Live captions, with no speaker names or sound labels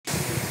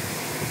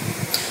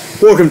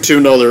Welcome to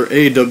another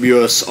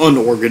AWS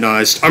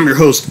Unorganized. I'm your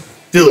host,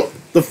 Philip,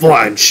 the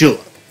Flying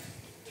Chillip.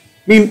 I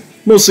mean,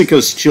 mostly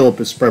because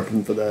Chillip is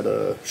prepping for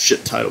that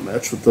shit title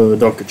match with the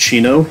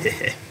Dunkachino.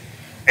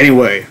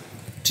 Anyway,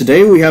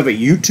 today we have a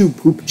YouTube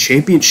Poop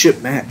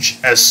Championship match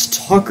as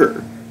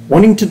Tucker,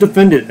 wanting to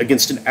defend it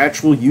against an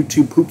actual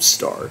YouTube Poop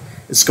star,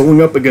 is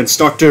going up against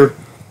Dr.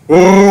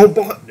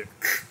 Robotnik.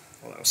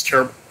 Oh, that was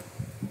terrible.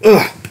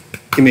 Ugh.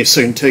 Give me a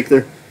second take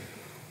there.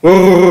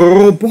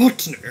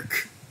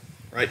 Robotnik.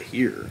 Right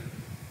here.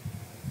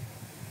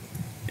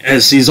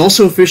 As he's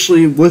also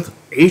officially with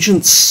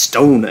Agent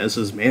Stone as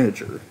his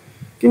manager.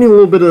 Getting a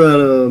little bit of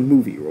that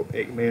movie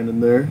Eggman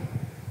in there.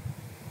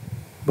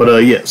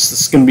 But yes,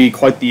 this is going to be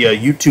quite the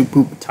YouTube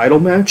Poop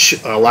title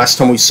match. Last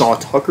time we saw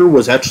Tucker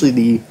was actually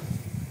the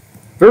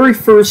very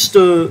first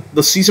the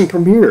season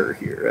premiere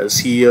here, as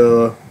he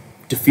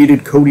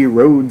defeated Cody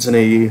Rhodes in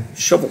a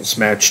shovels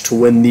match to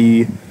win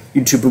the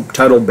YouTube Poop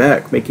title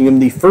back, making him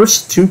the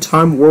first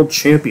two-time world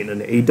champion in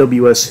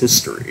AWS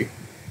history.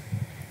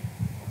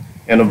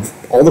 And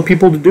of all the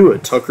people to do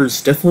it,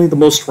 Tucker's definitely the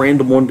most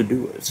random one to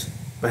do it.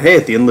 But hey,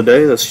 at the end of the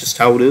day, that's just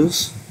how it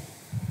is.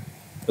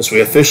 As we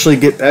officially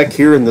get back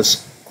here in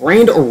this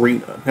grand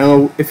arena.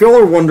 Now, if y'all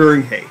are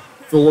wondering, hey,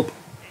 Philip,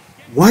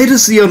 why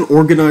does the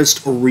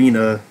unorganized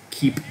arena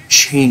keep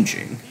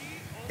changing?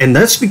 And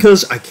that's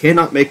because I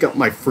cannot make up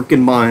my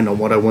freaking mind on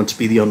what I want to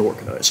be the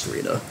unorganized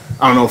arena.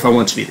 I don't know if I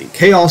want to be the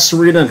Chaos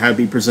Arena and have it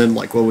be presented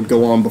like what would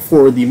go on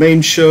before the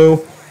main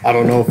show. I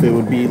don't know if it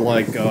would be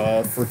like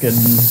freaking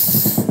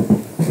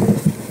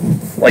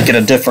like in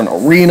a different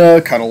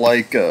arena, kind of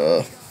like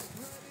I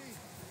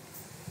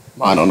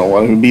don't know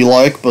what it would be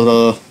like,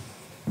 but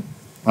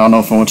I don't know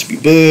if I want to be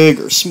big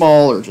or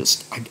small or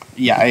just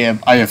I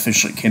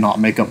officially cannot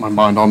make up my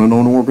mind on an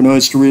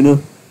unorganized arena.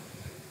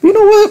 But you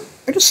know what?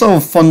 I just saw a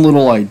fun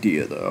little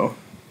idea though.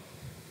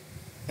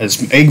 As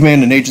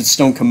Eggman and Agent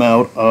Stone come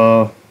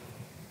out,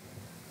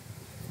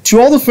 to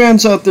all the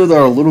fans out there that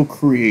are a little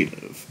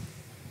creative,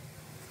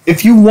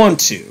 if you want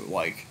to,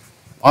 like,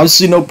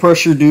 obviously no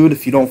pressure, dude,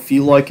 if you don't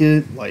feel like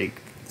it, like,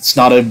 it's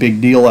not a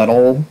big deal at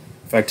all. In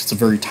fact, it's a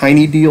very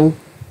tiny deal.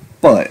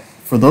 But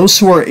for those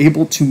who are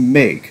able to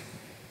make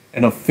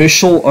an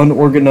official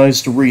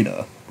unorganized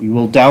arena, we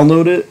will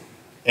download it,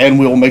 and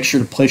we will make sure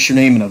to place your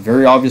name in a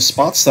very obvious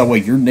spot, so that way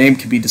your name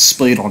can be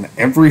displayed on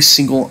every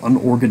single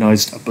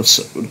unorganized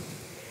episode.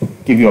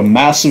 Give you a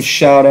massive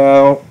shout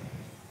out.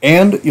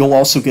 And you'll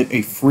also get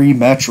a free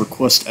match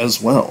request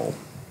as well.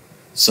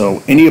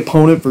 So, any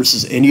opponent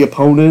versus any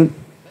opponent,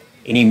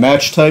 any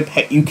match type,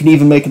 heck, you can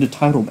even make it a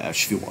title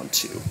match if you want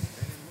to.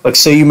 Like,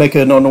 say you make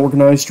an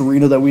unorganized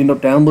arena that we end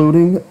up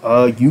downloading,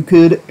 you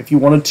could, if you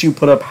wanted to,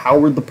 put up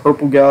Howard the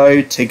Purple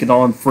Guy, taking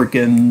on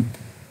frickin'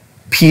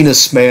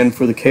 Penis Man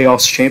for the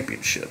Chaos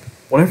Championship.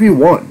 Whatever you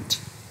want.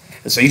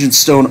 As Agent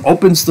Stone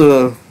opens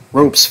the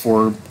ropes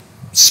for,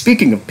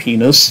 speaking of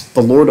penis,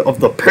 the Lord of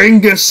the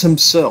Pangus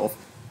himself,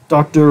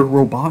 Dr.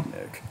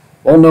 Robotnik,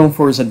 well known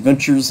for his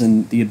adventures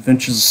in The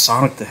Adventures of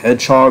Sonic the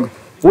Hedgehog,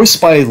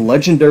 voiced by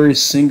legendary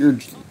singer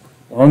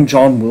Long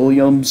John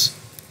Williams.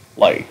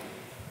 Like,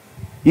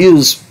 he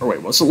is, or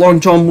wait, was it Long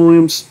John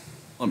Williams?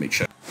 Let me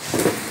check.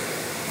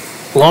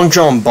 Long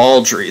John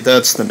Baldry,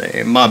 that's the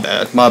name. My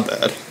bad.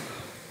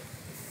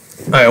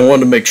 I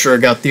wanted to make sure I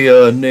got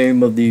the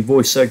name of the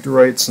voice actor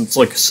right, since,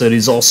 like I said,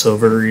 he's also a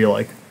very,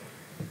 like,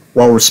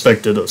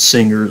 well-respected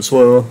singer as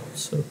well,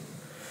 so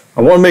I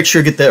want to make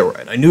sure I get that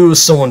right. I knew it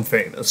was someone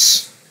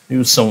famous.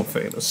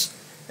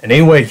 And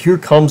anyway, here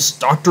comes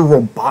Dr.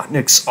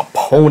 Robotnik's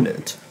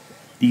opponent.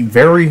 The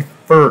very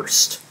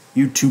first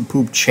YouTube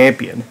Poop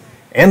champion.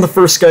 And the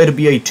first guy to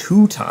be a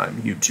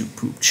two-time YouTube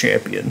Poop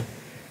champion.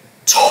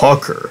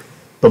 Tucker,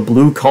 the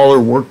blue-collar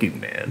working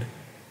man.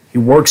 He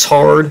works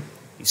hard.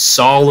 He's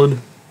solid.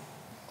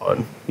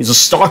 He's a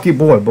stocky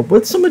boy, but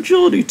with some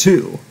agility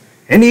too.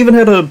 And he even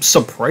had a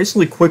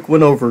surprisingly quick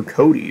win over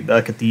Cody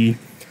back at the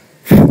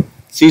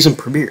season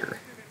premiere.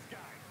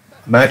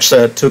 A match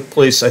that took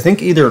place, I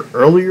think, either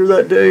earlier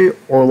that day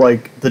or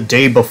like the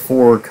day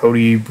before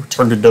Cody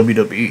returned to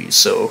WWE.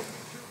 So,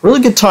 really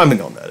good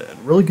timing on that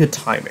end. Really good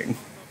timing.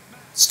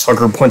 As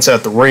Tucker points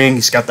out the ring,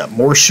 he's got that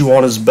Morshoe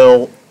on his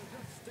belt.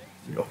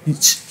 You know,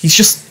 he's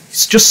just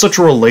such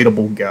a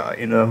relatable guy,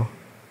 you know.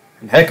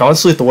 And heck,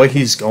 honestly, the way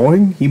he's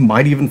going, he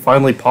might even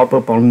finally pop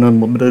up on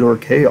Unlimited or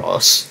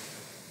Chaos.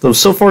 Though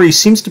so far he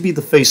seems to be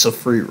the face of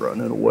Free Run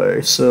in a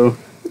way, so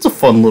it's a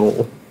fun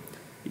little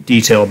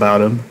detail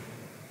about him.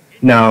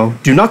 Now,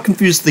 do not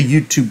confuse the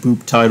YouTube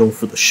Poop title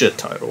for the shit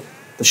title.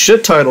 The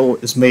shit title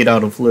is made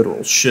out of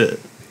literal shit,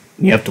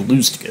 and you have to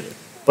lose to get it.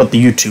 But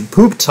the YouTube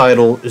Poop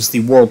title is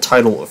the world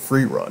title of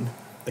Free Run,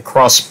 the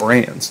cross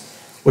brands,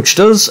 which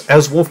does,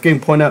 as Wolfgang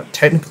pointed out,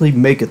 technically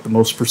make it the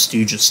most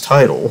prestigious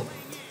title,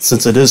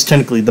 since it is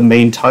technically the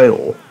main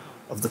title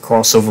of the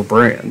crossover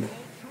brand.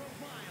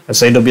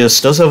 As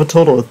AWS does have a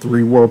total of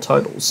 3 world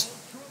titles.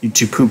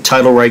 YouTube Poop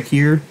title right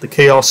here, the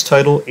Chaos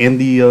title, and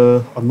the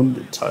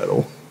Unlimited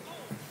title.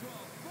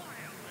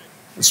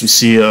 As we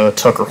see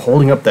Tucker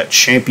holding up that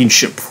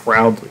championship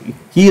proudly.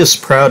 He is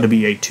proud to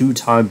be a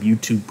 2-time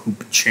YouTube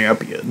Poop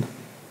champion.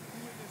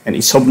 And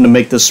he's hoping to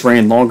make this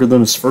reign longer than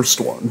his first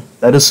one.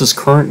 That is his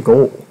current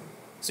goal.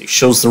 As he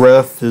shows the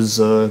ref his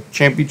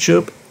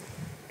championship.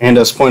 And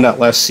as pointed out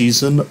last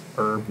season,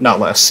 or not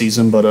last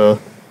season, but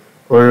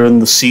earlier in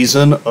the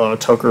season,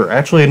 Tucker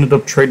actually ended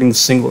up trading the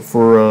singlet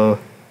for,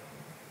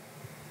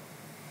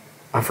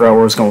 I forgot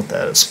where I was going with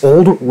that. It's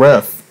old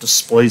ref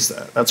displays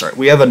that. That's right.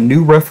 We have a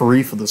new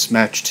referee for this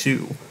match,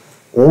 too.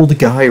 Old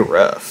guy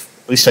ref.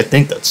 At least I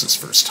think that's his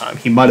first time.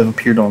 He might have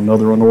appeared on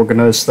another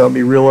Unorganized without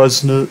me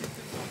realizing it.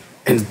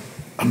 And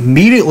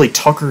immediately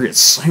Tucker gets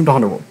slammed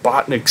onto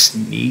Robotnik's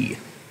knee.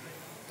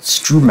 It's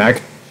Drew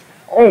Mac.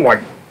 Oh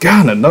my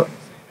god, another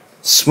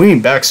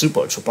swinging back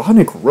suplex.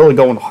 Robotnik really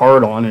going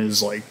hard on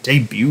his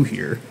debut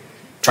here.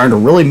 Trying to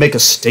really make a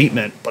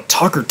statement, but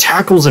Tucker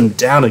tackles him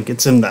down and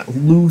gets him that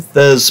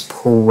Luthez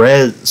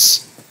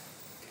Perez.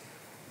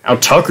 Now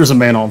Tucker's a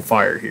man on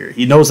fire here.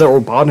 He knows that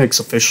Robotnik's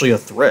officially a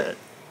threat.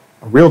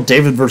 A real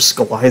David versus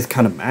Goliath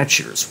kind of match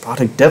here.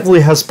 Robotnik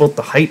definitely has both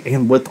the height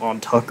and width on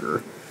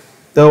Tucker.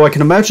 Though I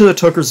can imagine that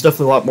Tucker's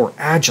definitely a lot more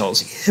agile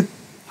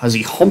as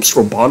he humps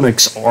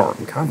Robotnik's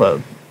arm. Kind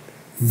of a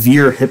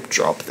veer hip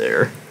drop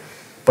there.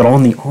 But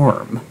on the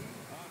arm.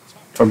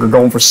 Tucker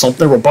going for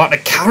something.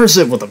 Robotnik counters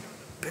it with a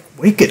big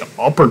wicked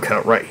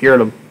uppercut right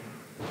here.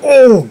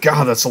 Oh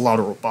god, that's a lot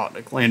of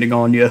Robotnik landing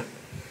on you.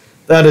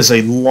 That is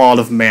a lot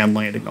of man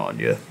landing on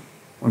you.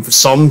 And for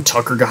some,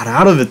 Tucker got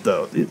out of it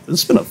though. This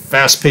has been a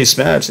fast-paced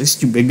match. These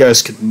two big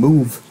guys could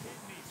move.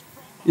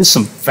 There's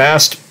some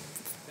fast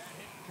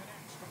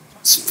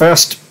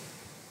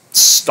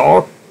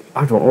stalk.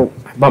 I don't know.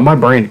 My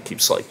brain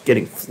keeps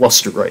getting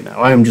flustered right now.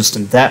 I am just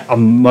in that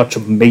much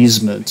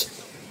amazement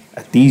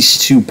at these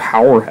two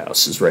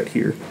powerhouses right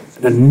here.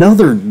 And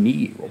another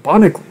knee.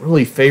 Robotnik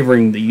really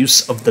favoring the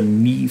use of the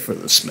knee for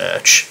this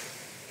match.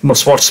 You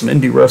must watch some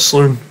indie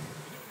wrestling.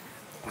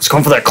 He's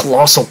going for that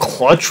colossal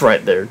clutch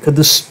right there.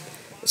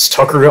 Is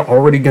Tucker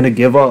already going to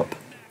give up?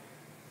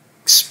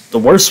 The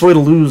worst way to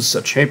lose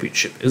a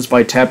championship is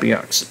by tapping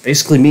out, because it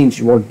basically means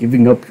you are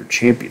giving up your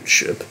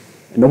championship.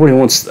 And nobody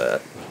wants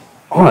that.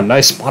 Oh, a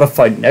nice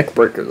modified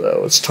neckbreaker,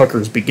 though, as Tucker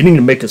is beginning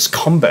to make his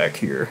comeback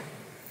here.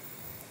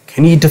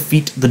 Can he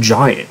defeat the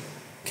Giant?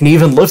 Can he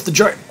even lift the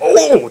Giant?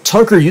 Oh,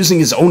 Tucker using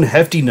his own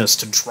heftiness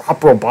to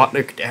drop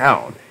Robotnik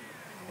down.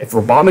 If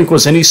Robotnik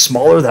was any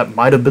smaller, that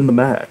might have been the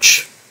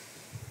match.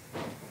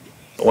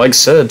 But like I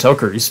said,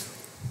 Tucker,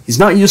 he's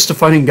not used to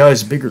fighting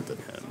guys bigger than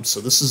him, so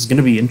this is going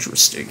to be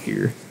interesting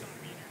here.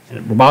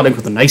 And Robotnik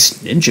with a nice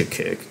ninja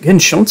kick. Again,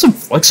 showing some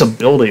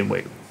flexibility and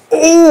weight.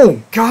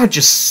 Oh, God,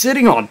 just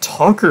sitting on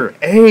Tucker.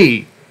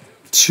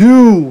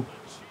 A2.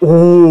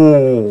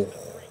 Oh,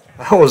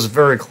 that was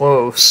very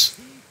close.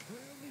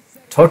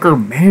 Tucker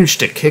managed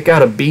to kick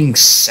out of being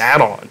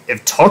sat on.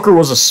 If Tucker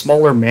was a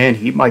smaller man,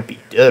 he might be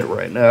dead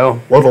right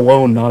now, let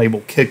alone not able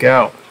to kick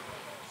out.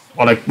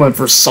 Robotnik went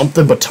for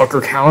something, but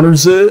Tucker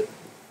counters it.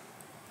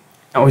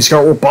 Now he's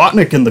got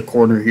Robotnik in the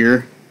corner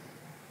here.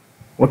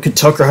 What could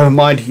Tucker have in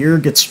mind here?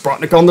 Gets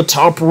Robotnik on the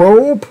top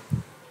rope.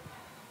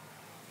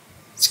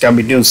 He's got to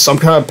be doing some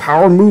kind of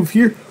power move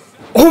here.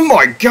 Oh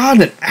my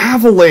god, an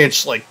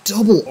avalanche,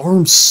 double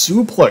arm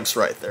suplex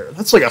right there.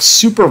 That's like a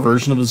super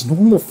version of his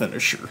normal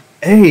finisher.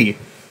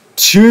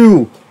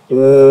 A2.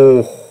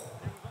 Oh.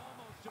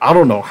 I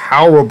don't know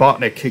how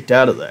Robotnik kicked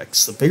out of that,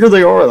 because the bigger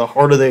they are, the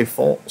harder they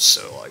fall.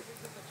 So,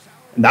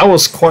 and that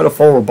was quite a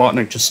fall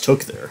Robotnik just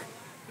took there.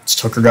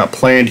 Tucker got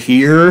planned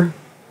here.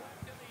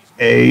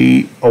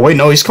 Oh wait,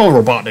 no, he's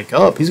calling Robotnik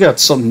up. He's got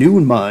something new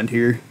in mind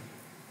here.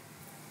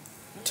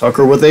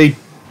 Tucker with a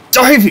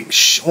diving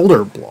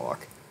shoulder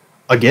block.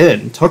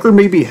 Again, Tucker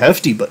may be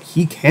hefty, but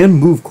he can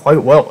move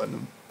quite well.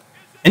 And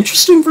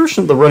interesting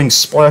version of the running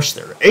splash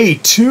there.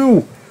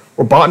 A2.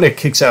 Robotnik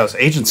kicks out his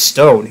Agent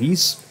Stone.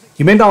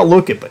 He may not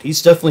look it, but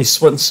he's definitely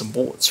sweating some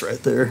bullets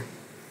right there.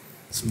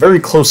 Some very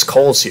close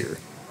calls here.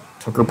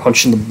 Tucker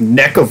punching the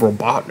neck of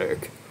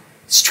Robotnik.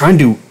 He's trying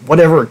to do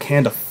whatever it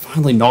can to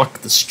finally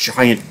knock this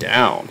giant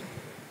down.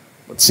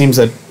 It seems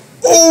that...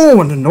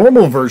 Oh, in a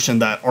normal version,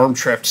 that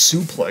arm-trapped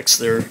suplex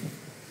there.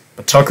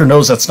 But Tucker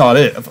knows that's not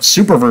it. If a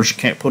super version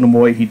can't put him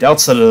away, he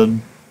doubts that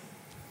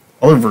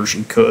other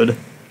version could.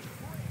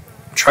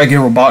 Try to get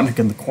Robotnik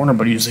in the corner,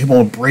 but he was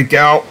able to break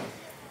out.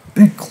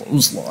 Big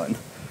clothesline.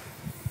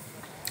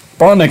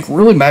 Robotnik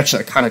really matched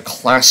that kind of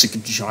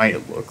classic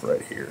giant look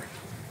right here.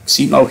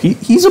 See, no,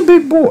 he's a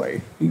big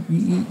boy.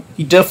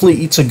 He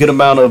definitely eats a good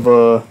amount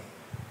of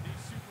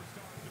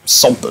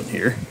something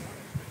here.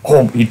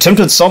 Oh, he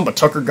attempted some, but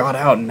Tucker got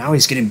out, and now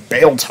he's getting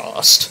bail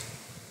tossed.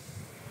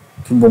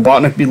 Can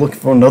Robotnik be looking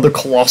for another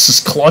Colossus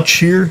clutch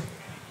here?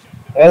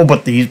 Oh,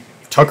 but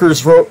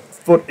Tucker's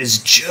foot is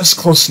just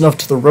close enough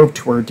to the rope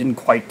to where it didn't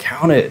quite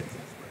count it.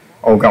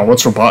 Oh god,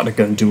 what's Robotnik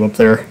gonna do up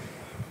there?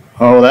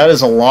 Oh, that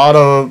is a lot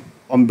of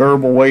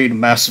unbearable weight,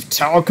 massive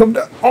talent come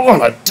down. Oh,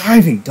 and a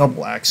diving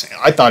double axe.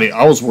 I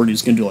was worried he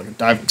was gonna do a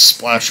diving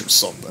splash or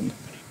something.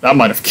 That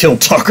might have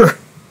killed Tucker.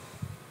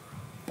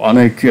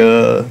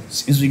 Robotnik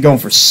seems to be going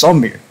for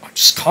some here.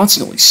 just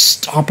constantly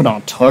stomping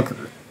on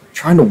Tucker,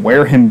 trying to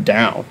wear him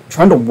down,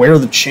 trying to wear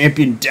the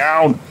champion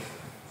down.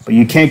 But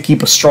you can't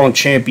keep a strong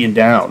champion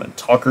down, and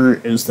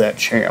Tucker is that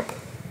champ.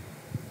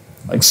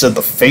 Like I said,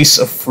 the face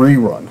of free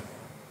run.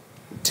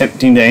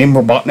 Attempting to aim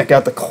Robotnik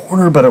at the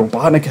corner, but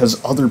Robotnik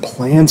has other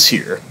plans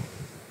here.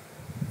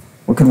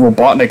 What could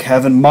Robotnik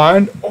have in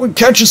mind? Oh, he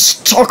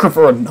catches Tucker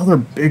for another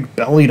big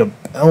belly to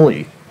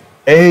belly.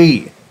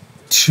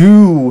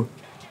 A2.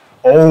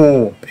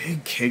 Oh,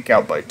 big kick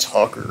out by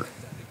Tucker.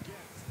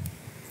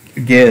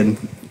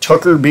 Again,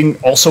 Tucker being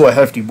also a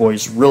hefty boy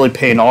is really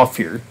paying off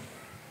here.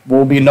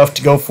 Will be enough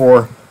to go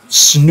for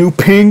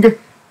snooping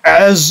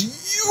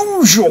as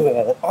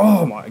usual.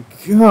 Oh my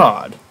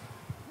god.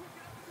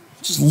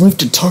 Just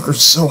lifted Tucker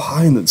so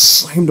high and then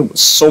slammed him with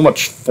so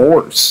much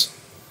force.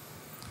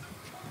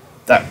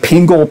 That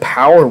Pingle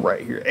power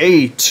right here.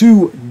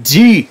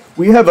 A2D.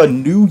 We have a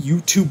new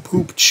YouTube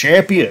poop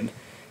champion.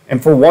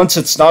 And for once,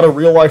 it's not a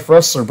real-life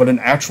wrestler, but an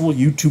actual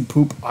YouTube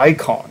poop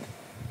icon.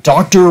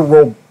 Dr.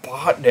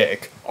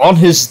 Robotnik, on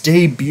his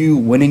debut,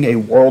 winning a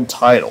world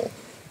title.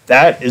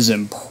 That is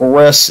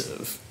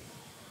impressive.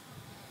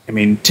 I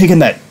mean, taking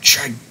that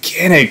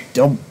gigantic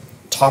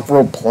top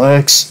rope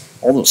plex,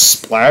 all those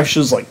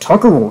splashes, like,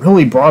 Tucker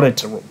really brought it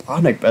to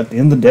Robotnik, but at the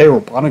end of the day,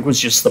 Robotnik was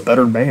just the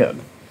better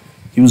man.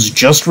 He was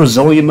just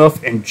resilient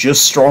enough and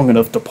just strong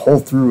enough to pull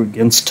through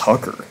against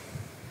Tucker.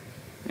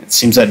 It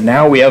seems that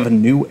now we have a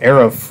new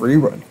era of free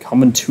run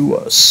coming to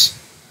us.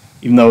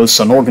 Even though it's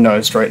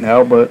unorganized right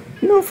now, but,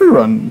 you know, free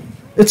run,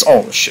 it's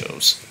all the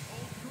shows.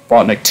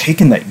 Robotnik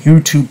taking that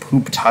YouTube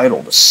poop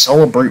title to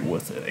celebrate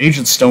with it.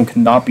 Agent Stone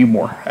cannot be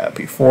more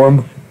happy for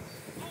him.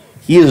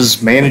 He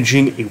is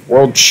managing a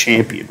world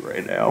champion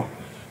right now.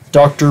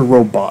 Dr.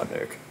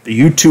 Robotnik, the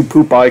YouTube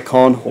poop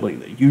icon holding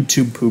the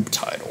YouTube poop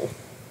title.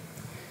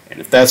 And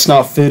if that's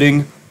not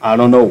fitting, I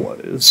don't know what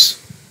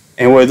is.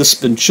 Anyway, this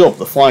has been Chillip,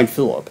 the Flying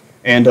Phillip.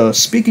 And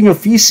speaking of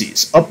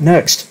feces, up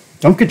next,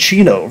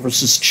 Dunkachino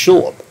versus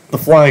Chillip, the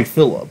Flying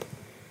Phillip.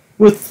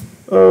 With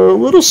a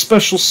little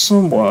special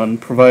someone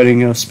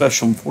providing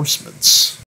special enforcements.